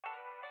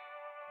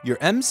Your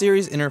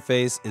M-Series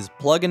interface is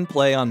plug and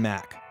play on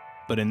Mac,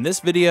 but in this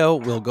video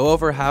we'll go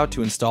over how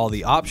to install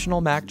the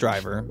optional Mac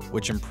driver,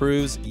 which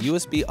improves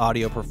USB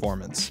audio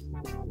performance.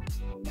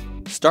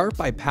 Start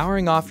by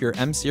powering off your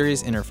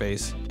M-Series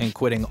interface and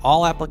quitting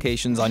all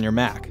applications on your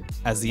Mac,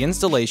 as the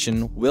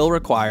installation will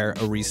require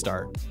a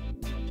restart.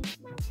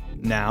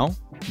 Now,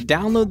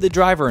 download the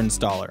driver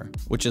installer,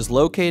 which is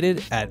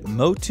located at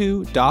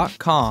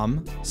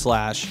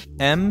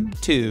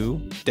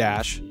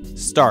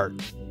motu.com/m2-start.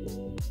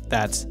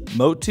 That's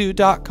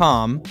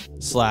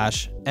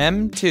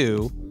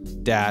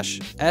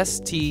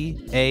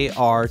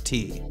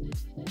motu.com/m2-start.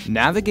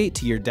 Navigate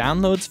to your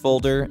Downloads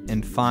folder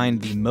and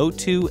find the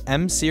Motu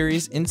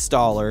M-Series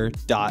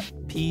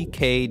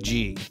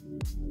installer.pkg.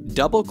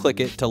 Double-click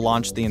it to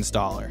launch the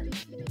installer.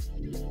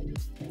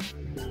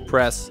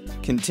 Press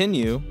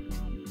Continue,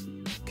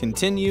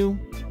 Continue,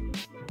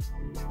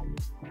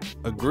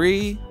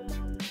 Agree,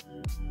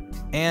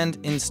 and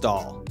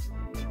Install.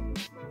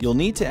 You'll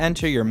need to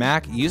enter your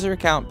Mac user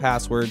account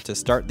password to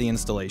start the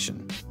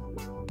installation.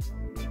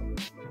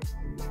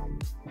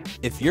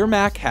 If your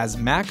Mac has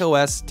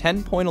macOS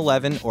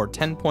 10.11 or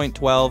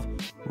 10.12,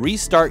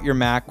 restart your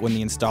Mac when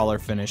the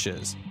installer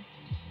finishes.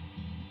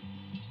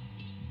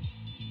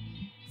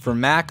 For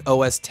Mac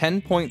OS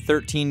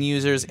 10.13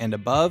 users and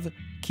above,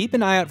 keep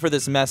an eye out for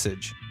this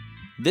message.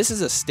 This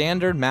is a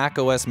standard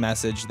macOS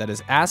message that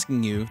is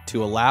asking you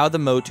to allow the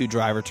Motu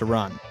driver to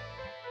run.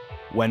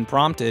 When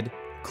prompted,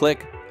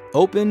 click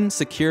Open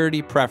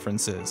Security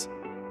Preferences.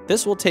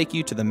 This will take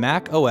you to the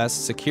Mac OS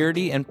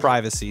Security and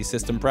Privacy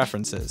System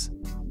Preferences.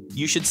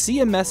 You should see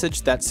a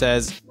message that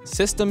says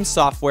System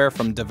software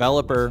from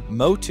developer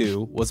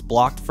Motu was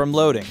blocked from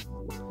loading.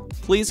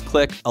 Please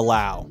click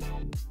Allow.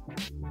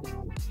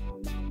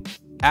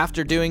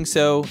 After doing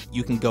so,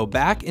 you can go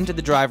back into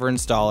the driver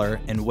installer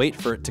and wait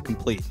for it to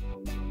complete.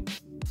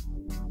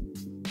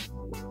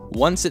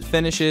 Once it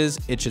finishes,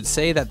 it should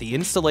say that the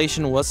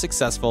installation was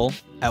successful,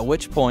 at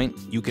which point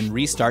you can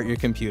restart your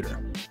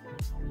computer.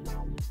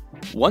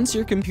 Once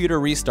your computer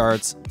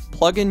restarts,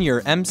 plug in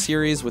your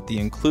M-Series with the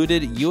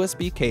included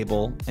USB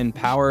cable and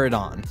power it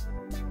on.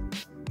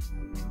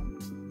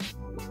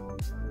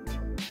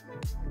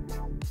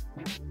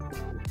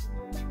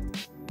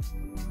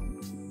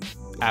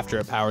 After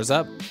it powers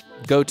up,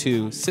 go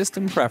to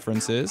System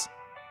Preferences,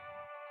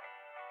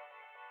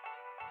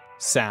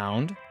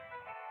 Sound,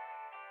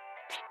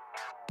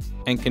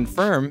 and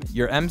confirm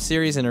your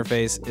M-Series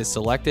interface is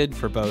selected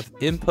for both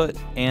input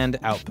and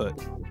output.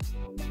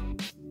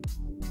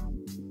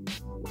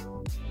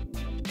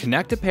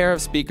 Connect a pair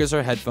of speakers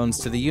or headphones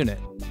to the unit.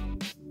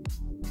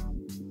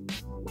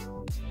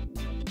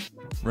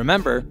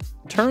 Remember,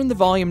 turn the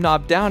volume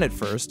knob down at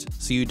first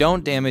so you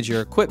don't damage your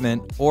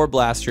equipment or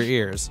blast your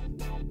ears.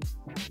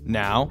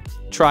 Now,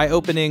 try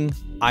opening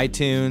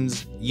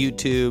iTunes,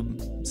 YouTube,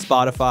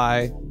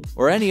 Spotify,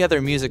 or any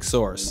other music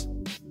source.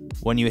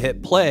 When you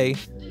hit play,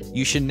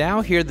 you should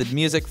now hear the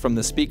music from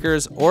the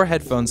speakers or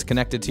headphones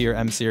connected to your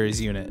M-Series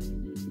unit.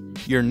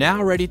 You're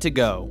now ready to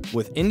go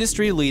with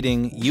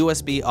industry-leading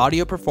USB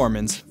audio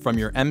performance from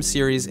your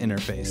M-Series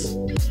interface.